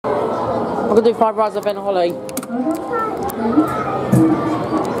gonna do 5 rides of Ben Holly.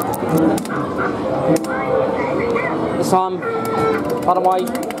 This time, by the way.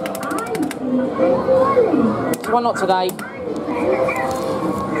 So why not today?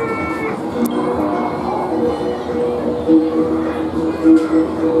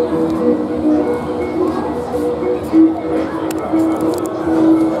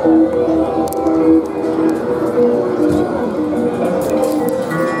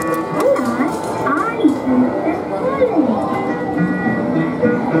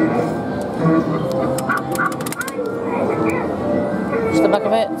 Just the back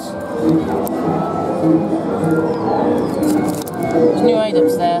of it. There's new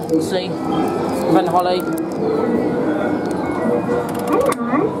items there, you see. Ben Holly.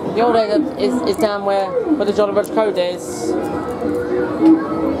 The old Adam is down where the Jolly Roger Code is.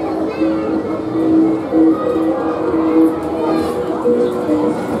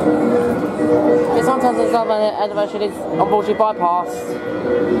 But sometimes there's other elevation is unfortunately bypassed.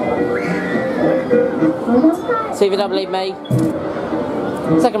 See if you don't believe me.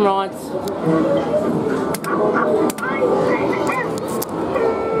 Second ride.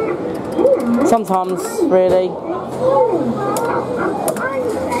 Sometimes, really.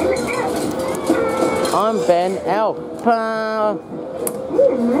 I'm Ben Alpa.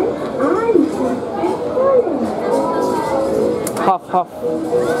 Huff, huff.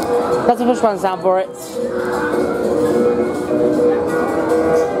 That's a push one sound for it.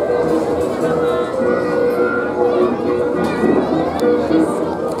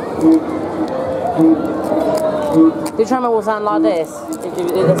 The tremor will sound like this. If you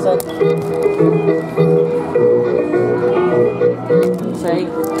listen. See?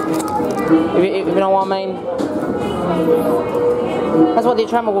 If you know what I mean. That's what the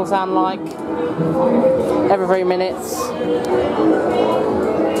tremor will sound like. Every 3 minutes.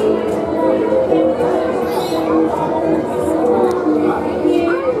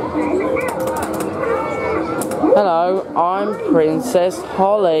 Hello, I'm Princess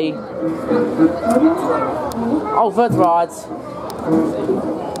Holly. Oh, third rides.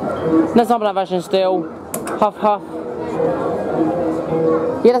 No sample elevation still. Huff, huff.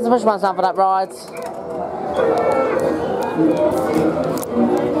 Yeah, that's the push sound for that ride.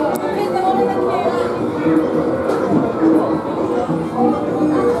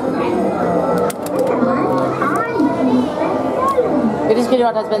 It is good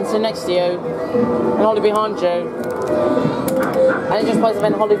ride has been sitting next to you and Holly behind you, and it just plays a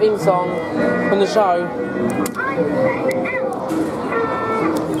Ben Holly theme song from the show.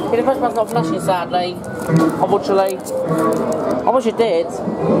 Yeah, the first one's not flashing, sadly, unfortunately. I wish it did.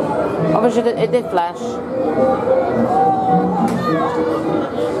 I wish it did flash.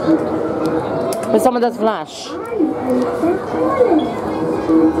 But someone does flash.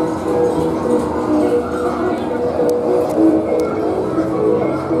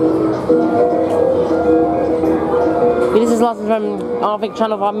 This is license from, I think,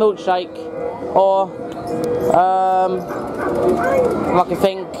 Channel 5 Milkshake, or, if I can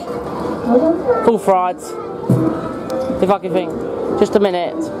think, Full Fried, if I can think, just a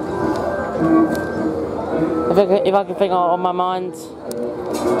minute, if I can think on my mind,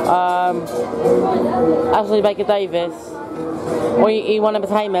 Ashley Baker Davis, or E1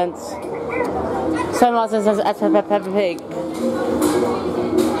 Entertainment, same license as Peppa Pig.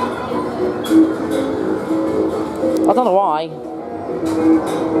 I don't know why.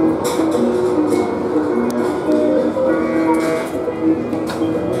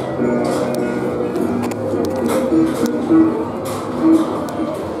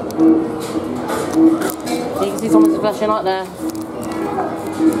 You can see someone's flashing light there.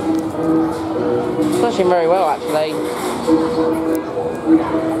 Flashing very well, actually.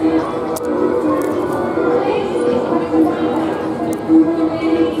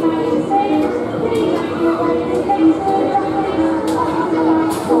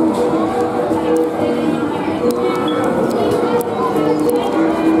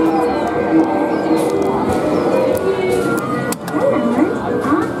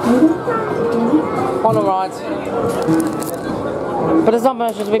 On the right. But there's not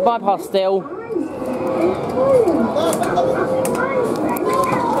much to be bypassed still.